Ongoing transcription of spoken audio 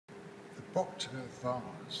Boxer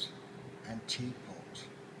vase and teapot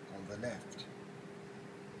on the left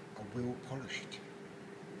are wheel polished.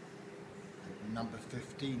 And number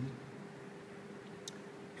 15,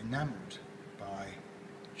 enamelled by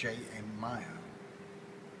J.M. Meyer,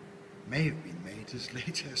 may have been made as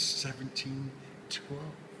late as 1712.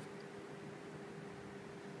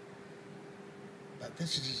 But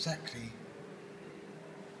this is exactly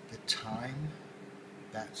the time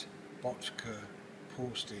that Boxer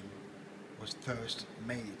porcelain was first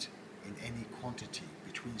made in any quantity,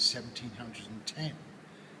 between 1710,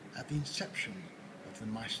 at the inception of the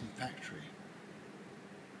Meissen factory.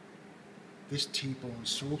 This T-bone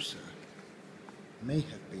saucer may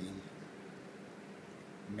have been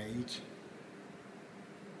made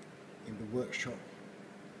in the workshop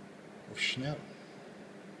of Schnell.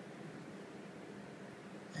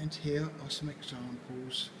 And here are some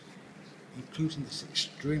examples, including this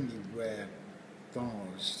extremely rare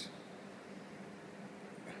vase,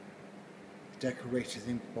 decorated,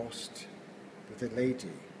 embossed with a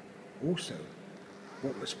lady. Also,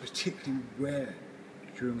 what was particularly rare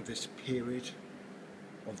during this period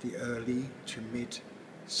of the early to mid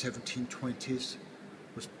 1720s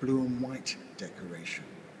was blue and white decoration,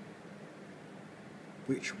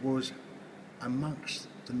 which was amongst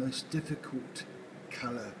the most difficult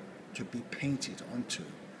colour to be painted onto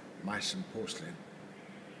Meissen porcelain.